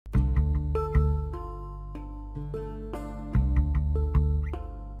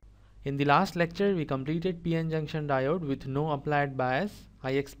In the last lecture, we completed PN junction diode with no applied bias.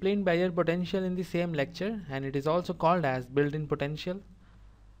 I explained barrier potential in the same lecture, and it is also called as built-in potential.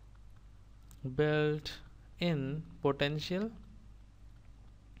 Built-in potential.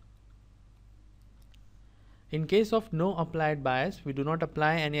 In case of no applied bias, we do not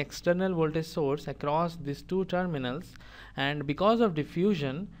apply any external voltage source across these two terminals, and because of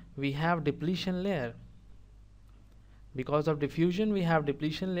diffusion, we have depletion layer. Because of diffusion, we have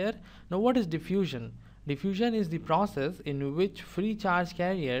depletion layer. Now, what is diffusion? Diffusion is the process in which free charge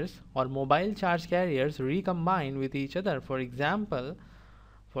carriers or mobile charge carriers recombine with each other. For example,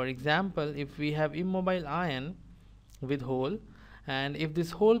 if we have immobile ion with hole, and if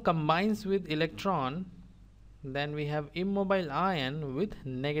this hole combines with electron, then we have immobile ion with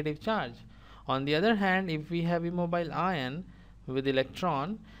negative charge. On the other hand, if we have immobile ion with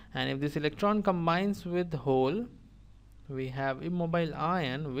electron, and if this electron combines with hole, we have immobile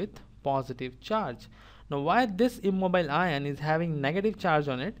ion with positive charge. Now, why this immobile ion is having negative charge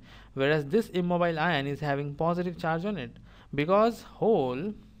on it, whereas this immobile ion is having positive charge on it? Because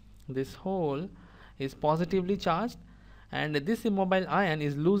this hole is positively charged, and this immobile ion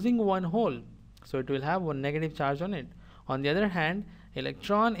is losing one hole, so it will have one negative charge on it. On the other hand,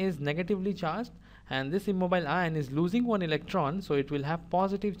 electron is negatively charged, and this immobile ion is losing one electron, so it will have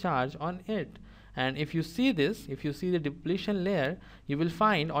positive charge on it. And if you see this, if you see the depletion layer, you will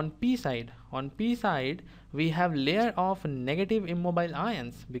find on P side we have layer of negative immobile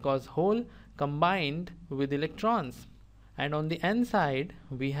ions because hole combined with electrons, and on the N side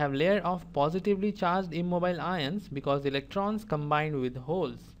we have layer of positively charged immobile ions because electrons combined with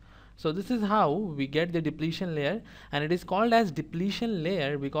holes. So this is how we get the depletion layer, and it is called as depletion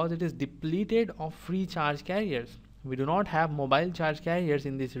layer because it is depleted of free charge carriers. We do not have mobile charge carriers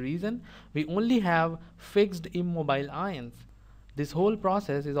in this region, we only have fixed immobile ions. This whole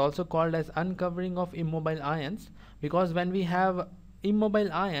process is also called as uncovering of immobile ions because when we have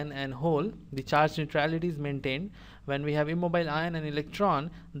immobile ion and hole, the charge neutrality is maintained. When we have immobile ion and electron,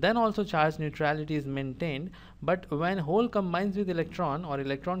 then also charge neutrality is maintained. But when hole combines with electron or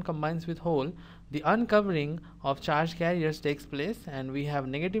electron combines with hole, the uncovering of charge carriers takes place, and we have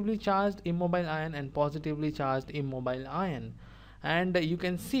negatively charged immobile ion and positively charged immobile ion. And you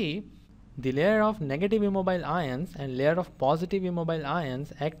can see the layer of negative immobile ions and layer of positive immobile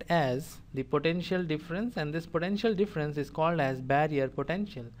ions act as the potential difference, and this potential difference is called as barrier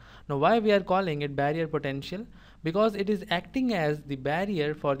potential. Now, why we are calling it barrier potential? Because it is acting as the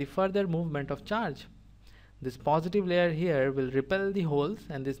barrier for the further movement of charge. This positive layer here will repel the holes,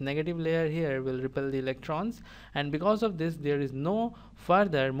 and this negative layer here will repel the electrons, and because of this there is no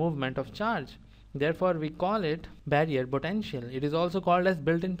further movement of charge. Therefore, we call it barrier potential. It is also called as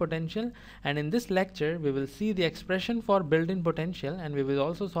built-in potential, and in this lecture we will see the expression for built-in potential, and we will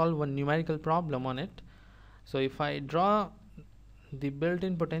also solve one numerical problem on it. So if I draw the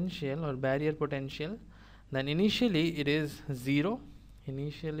built-in potential or barrier potential, then initially it is 0.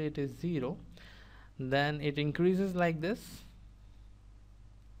 Then it increases like this,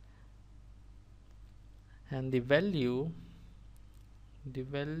 and the value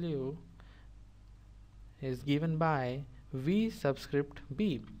is given by V subscript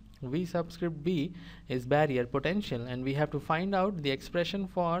B. V subscript B is barrier potential, and we have to find out the expression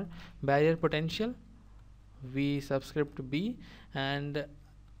for barrier potential, V subscript B, and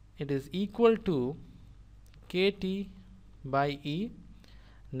it is equal to KT by E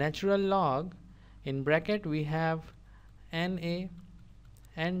natural log, in bracket we have Na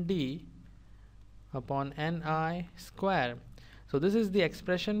Nd upon Ni square. So this is the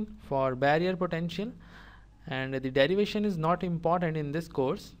expression for barrier potential, and the derivation is not important in this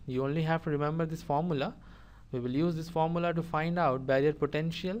course. You only have to remember this formula. We will use this formula to find out barrier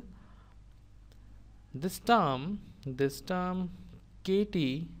potential. This term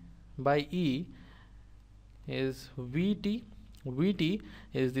KT by E is Vt. Vt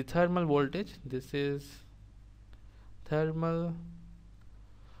is the thermal voltage. This is thermal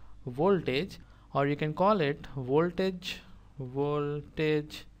voltage, or you can call it voltage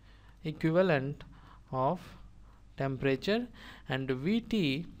equivalent of temperature, and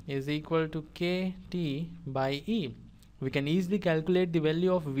Vt is equal to KT by E. We can easily calculate the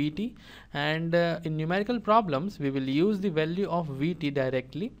value of Vt, and in numerical problems we will use the value of Vt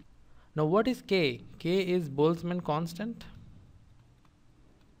directly. Now, what is K? K is Boltzmann constant.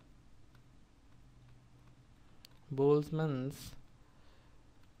 Boltzmann's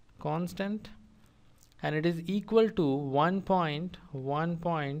constant, and it is equal to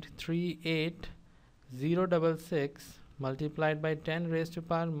 1.38066 multiplied by 10 raised to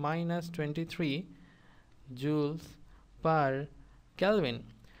power minus 23 joules per Kelvin.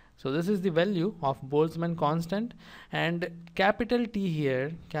 So this is the value of Boltzmann constant, and capital T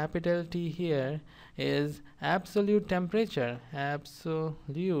here is absolute temperature,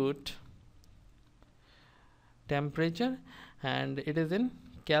 and it is in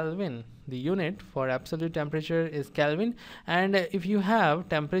Kelvin. The unit for absolute temperature is Kelvin. And if you have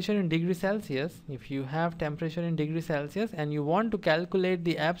temperature in degree Celsius, and you want to calculate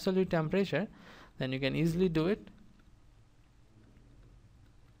the absolute temperature, then you can easily do it.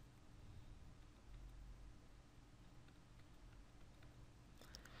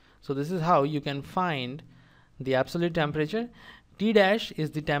 So this is how you can find the absolute temperature. T dash is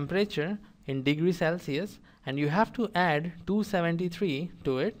the temperature in degree Celsius, and you have to add 273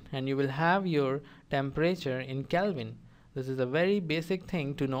 to it, and you will have your temperature in Kelvin. This is a very basic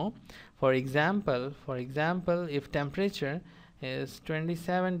thing to know. For example, if temperature is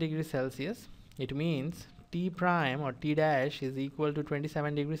 27 degrees Celsius, it means T prime or T dash is equal to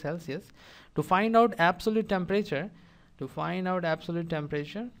 27 degrees Celsius. To find out absolute temperature,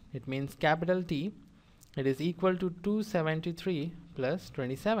 it means capital T, it is equal to 273 plus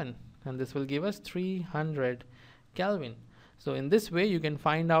 27, and this will give us 300 Kelvin. So in this way you can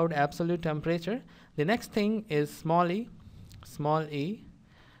find out absolute temperature. The next thing is small e. Small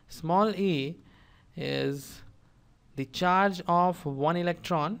e is the charge of one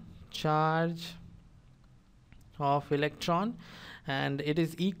electron, and it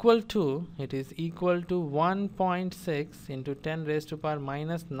is equal to 1.6 into 10 raised to power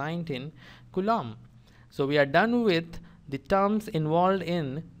minus 19 coulomb. So we are done with the terms involved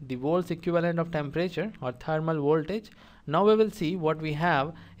in the volts equivalent of temperature or thermal voltage. Now we will see what we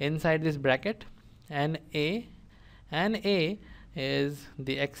have inside this bracket. Na is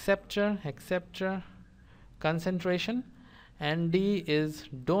the acceptor concentration, Nd is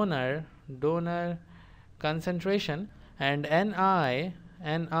donor concentration, and Ni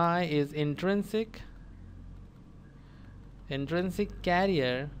is intrinsic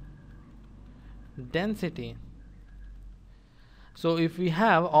carrier density. So if we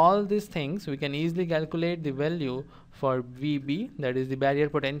have all these things, we can easily calculate the value for Vb, that is the barrier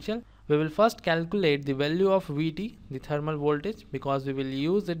potential. We will first calculate the value of Vt, the thermal voltage, because we will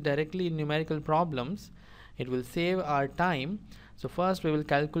use it directly in numerical problems. It will save our time. So first we will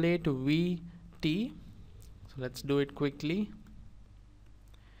calculate Vt. So let's do it quickly.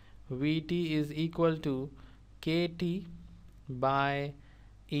 Vt is equal to Kt by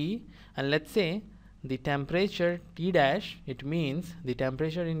E, and let's say the temperature T dash, it means the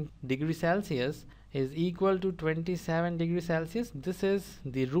temperature in degree Celsius, is equal to 27 degrees Celsius. This is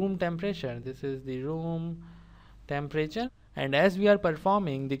the room temperature. And as we are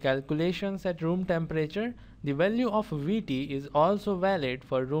performing the calculations at room temperature, the value of Vt is also valid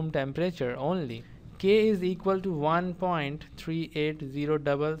for room temperature only. K is equal to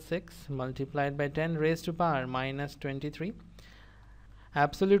 1.38066 multiplied by 10 raised to power minus 23.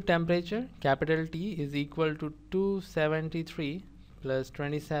 Absolute temperature, capital T, is equal to 273 plus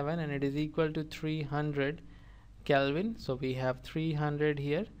 27, and it is equal to 300 Kelvin. So we have 300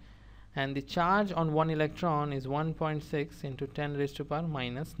 here, and the charge on one electron is 1.6 into 10 raised to power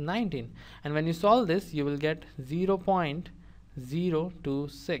minus 19. And when you solve this, you will get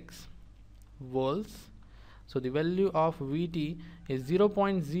 0.026 volts. So the value of Vt is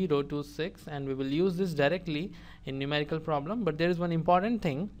 0.026, and we will use this directly in numerical problem. But there is one important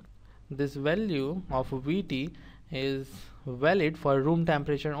thing. This value of Vt is valid for room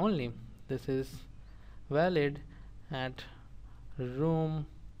temperature only. This is valid at room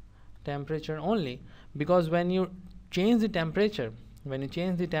temperature only, because when you change the temperature,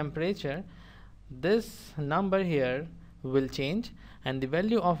 this number here will change, and the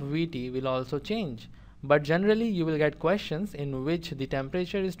value of Vt will also change. But generally you will get questions in which the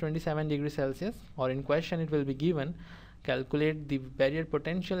temperature is 27 degrees Celsius, or in question it will be given calculate the barrier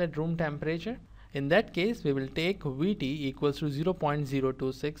potential at room temperature. In that case, we will take Vt equals to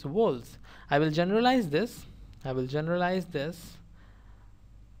 0.026 volts. I will generalize this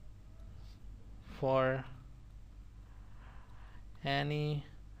for any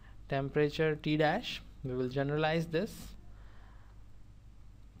temperature T dash. We will generalize this.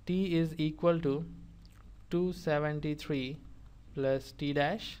 T is equal to 273 plus T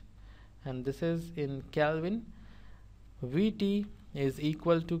dash, and this is in Kelvin. Vt is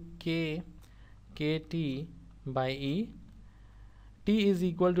equal to Kt by E. T is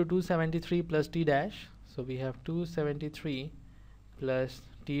equal to 273 plus T dash, so we have 273 plus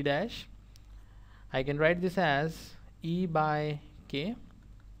T dash. I can write this as E by K.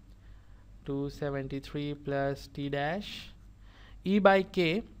 273 plus T dash. E by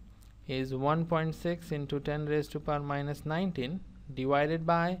K is 1.6 into 10 raised to power minus 19. divided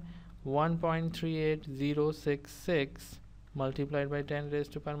by 1.38066 multiplied by 10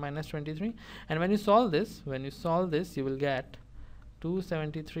 raised to power minus 23. And when you solve this, you will get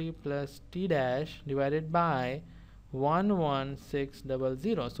 273 plus t dash divided by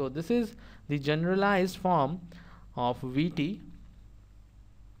 11600. So this is the generalized form of Vt,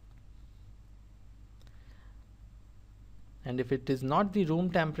 and if it is not the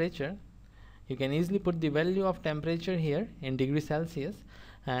room temperature, you can easily put the value of temperature here in degrees Celsius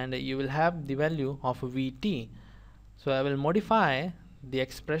and you will have the value of Vt. So I will modify the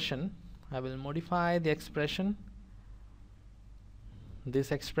expression,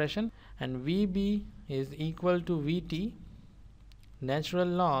 this expression, and Vb is equal to Vt natural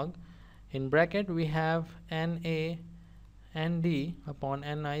log, in bracket we have Na Nd upon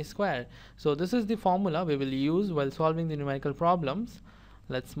Ni square. So this is the formula we will use while solving the numerical problems.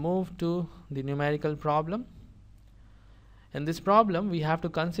 Let's move to the numerical problem. In this problem we have to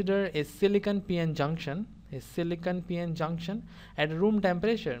consider a silicon p-n junction, at room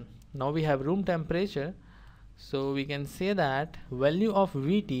temperature. Now we have room temperature, so we can say that value of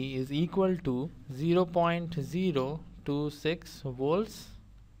Vt is equal to 0.026 volts,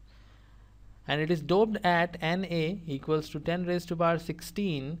 and it is doped at Na equals to 10 raised to power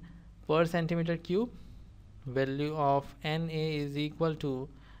 16 per centimeter cube. Value of Na is equal to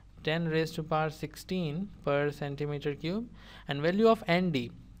 10 raised to power 16 per centimeter cube, and value of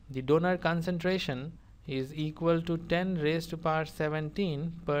Nd, the donor concentration, is equal to 10 raised to power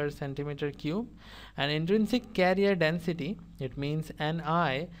 17 per centimeter cube, and intrinsic carrier density, it means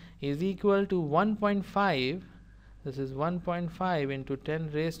Ni, is equal to 1.5. This is 1.5 into 10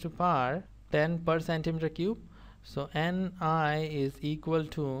 raised to power 10 per centimeter cube. So Ni is equal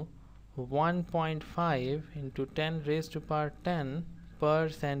to 1.5 into 10 raised to power 10 per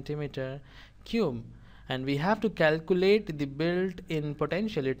centimeter cube. And we have to calculate the built-in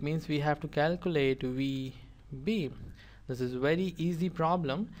potential. It means we have to calculate Vb. This is very easy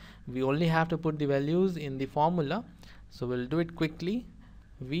problem. We only have to put the values in the formula. So we'll do it quickly.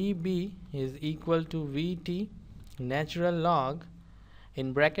 Vb is equal to Vt natural log,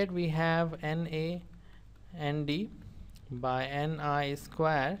 in bracket we have Na Nd by Ni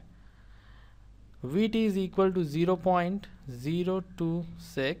square. Vt is equal to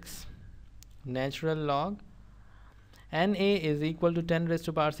 0.026 natural log. Na is equal to 10 raised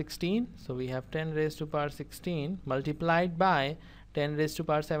to power 16, so we have 10 raised to power 16 multiplied by 10 raised to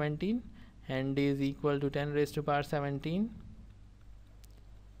power 17. Nd is equal to 10 raised to power 17.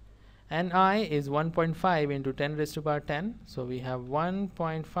 Ni is 1.5 into 10 raised to power 10, so we have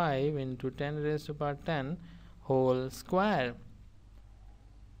 1.5 into 10 raised to power 10 whole square.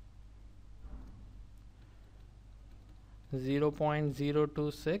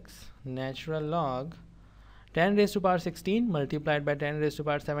 0.026 natural log 10 raised to power 16 multiplied by 10 raised to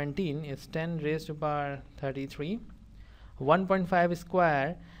power 17 is 10 raised to power 33. 1.5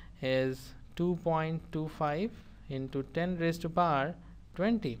 square is 2.25 into 10 raised to power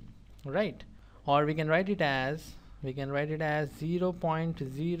 20, right? Or we can write it as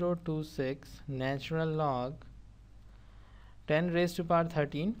 0.026 natural log 10 raised to power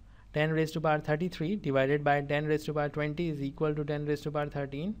 13, 10 raised to power 33 divided by 10 raised to power 20 is equal to 10 raised to power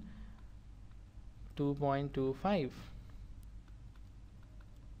 13, 2.25.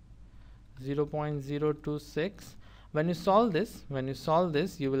 0.026. When you solve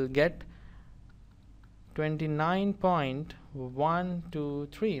this, you will get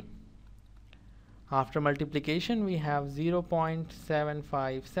 29.123. After multiplication we have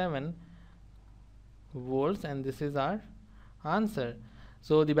 0.757 volts, and this is our answer.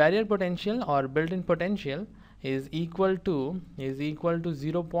 So the barrier potential or built-in potential is equal to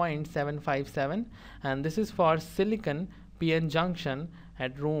 0.757, and this is for silicon p-n junction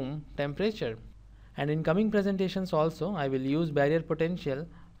at room temperature. And in coming presentations also I will use barrier potential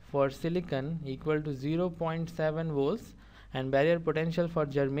for silicon equal to 0.7 volts and barrier potential for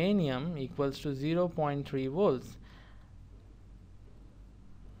germanium equals to 0.3 volts.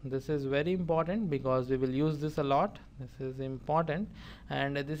 This is very important because we will use this a lot. This is important,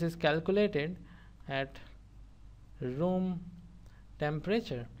 and this is calculated at room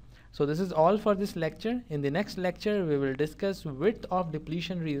temperature. So this is all for this lecture. In the next lecture we will discuss width of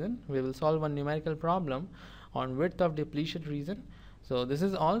depletion region. We will solve one numerical problem on width of depletion region. So this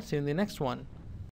is all. See you in the next one.